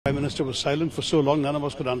Prime Minister was silent for so long, none of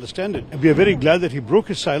us could understand it. We are very glad that he broke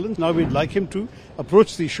his silence. Now we'd like him to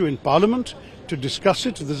approach the issue in Parliament to discuss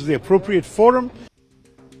it. This is the appropriate forum.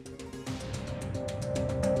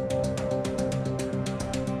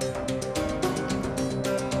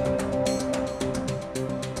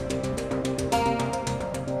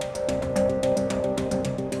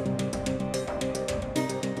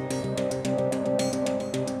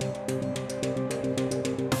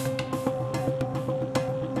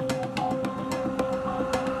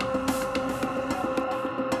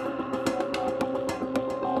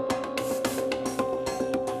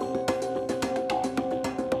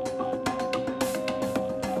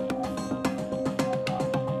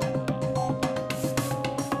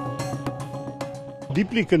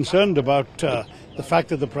 Deeply concerned about the fact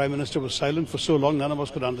that the Prime Minister was silent for so long, none of us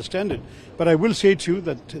could understand it. But I will say to you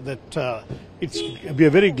that we are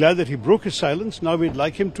very glad that he broke his silence. Now we'd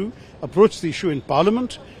like him to approach the issue in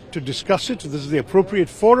Parliament to discuss it. This is the appropriate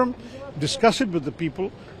forum. Discuss it with the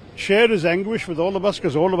people. Share his anguish with all of us,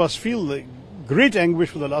 because all of us feel the great anguish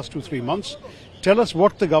for the last 2-3 months. Tell us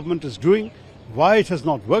what the government is doing, why it has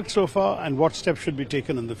not worked so far, and what steps should be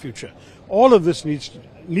taken in the future. All of this needs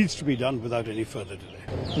to be done without any further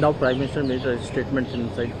delay. Now Prime Minister made a statement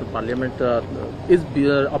inside the Parliament. Is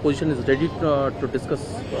the opposition is ready to discuss?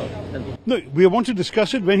 No, we want to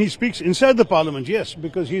discuss it when he speaks inside the Parliament, yes,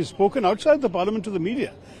 because he has spoken outside the Parliament to the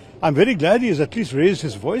media. I'm very glad he has at least raised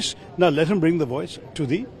his voice. Now let him bring the voice to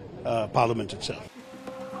the Parliament itself.